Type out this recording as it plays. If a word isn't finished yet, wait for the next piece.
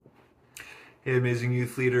Hey, amazing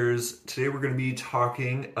youth leaders. Today we're going to be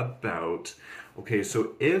talking about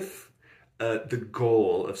so if the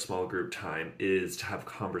goal of small group time is to have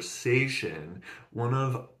conversation, one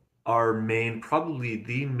of our probably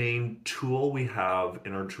the main tool we have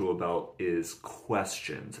in our tool belt is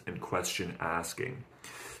questions and question asking.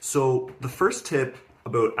 So, the first tip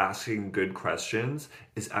about asking good questions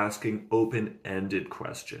is asking open ended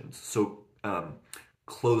questions.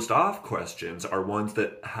 Closed off questions are ones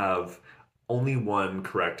that have only one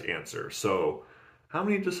correct answer. So, how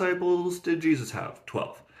many disciples did Jesus have?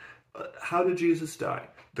 12. How did Jesus die?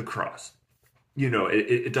 The cross.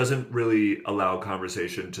 It doesn't really allow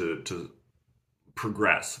conversation to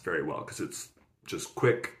progress very well because it's just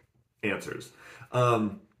quick answers.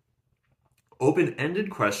 Um, Open ended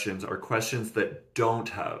questions are questions that don't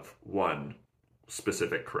have one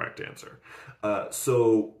specific correct answer.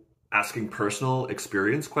 So, asking personal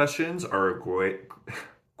experience questions are a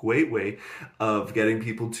great way of getting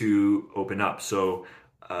people to open up. So,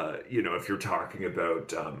 if you're talking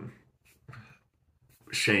about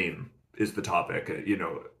shame is the topic,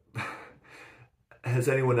 has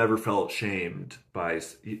anyone ever felt shamed by,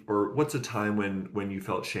 or what's a time when you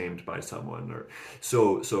felt shamed by someone, or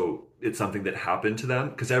so it's something that happened to them,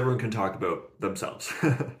 because everyone can talk about themselves.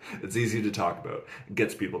 It's easy to talk about. It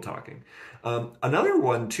gets people talking. Another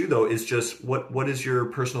one too, though, is just what is your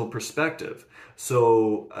personal perspective.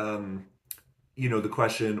 The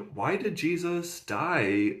question, why did Jesus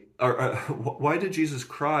die, or why did Jesus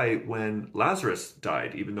cry when Lazarus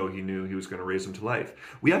died, even though he knew he was going to raise him to life?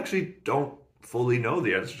 We actually don't fully know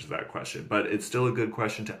the answer to that question, but it's still a good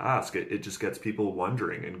question to ask. It just gets people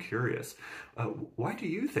wondering and curious. Why do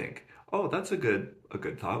you think? Oh, that's a good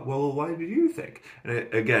thought. Well, why do you think? And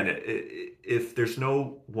if there's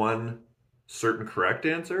no one certain correct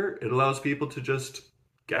answer, it allows people to just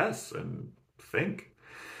guess and think.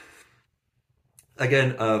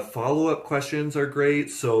 Again, follow-up questions are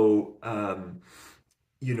great. So,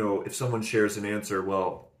 if someone shares an answer,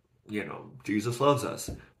 well, Jesus loves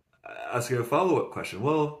us. Asking a follow-up question,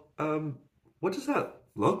 well, what does that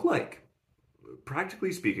look like,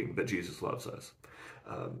 practically speaking, that Jesus loves us?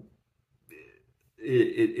 Um,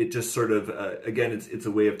 it just sort of, again, it's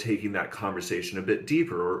a way of taking that conversation a bit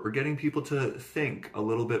deeper, or getting people to think a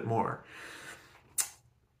little bit more.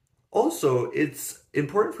 Also, it's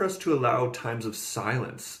important for us to allow times of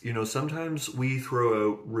silence. Sometimes we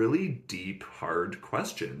throw out really deep, hard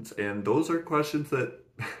questions, and those are questions that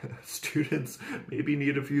students maybe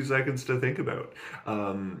need a few seconds to think about.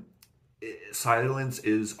 Silence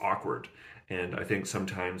is awkward, and I think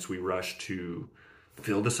sometimes we rush to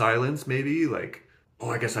fill the silence, maybe like,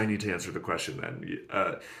 oh, I guess I need to answer the question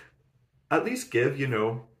then. At least give,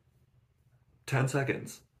 10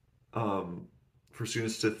 seconds. For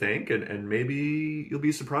students to think, and maybe you'll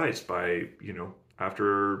be surprised by,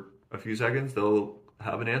 after a few seconds, they'll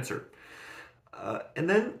have an answer. And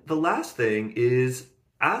then the last thing is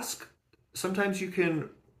ask, sometimes you can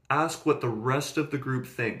ask what the rest of the group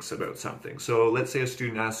thinks about something. So let's say a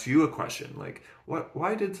student asks you a question like,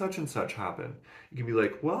 why did such and such happen? You can be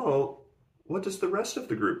like, well, what does the rest of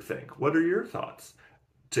the group think? What are your thoughts?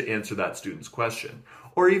 To answer that student's question.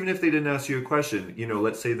 Or even if they didn't ask you a question,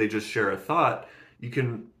 let's say they just share a thought, you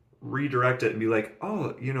can redirect it and be like,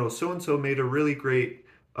 oh, so and so made a really great,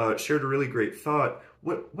 shared a really great thought.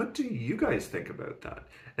 What do you guys think about that?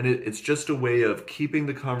 And it's just a way of keeping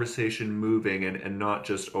the conversation moving, and not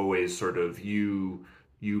just always sort of you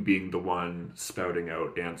being the one spouting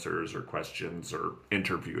out answers or questions or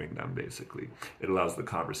interviewing them, basically. It allows the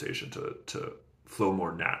conversation to flow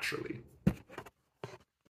more naturally.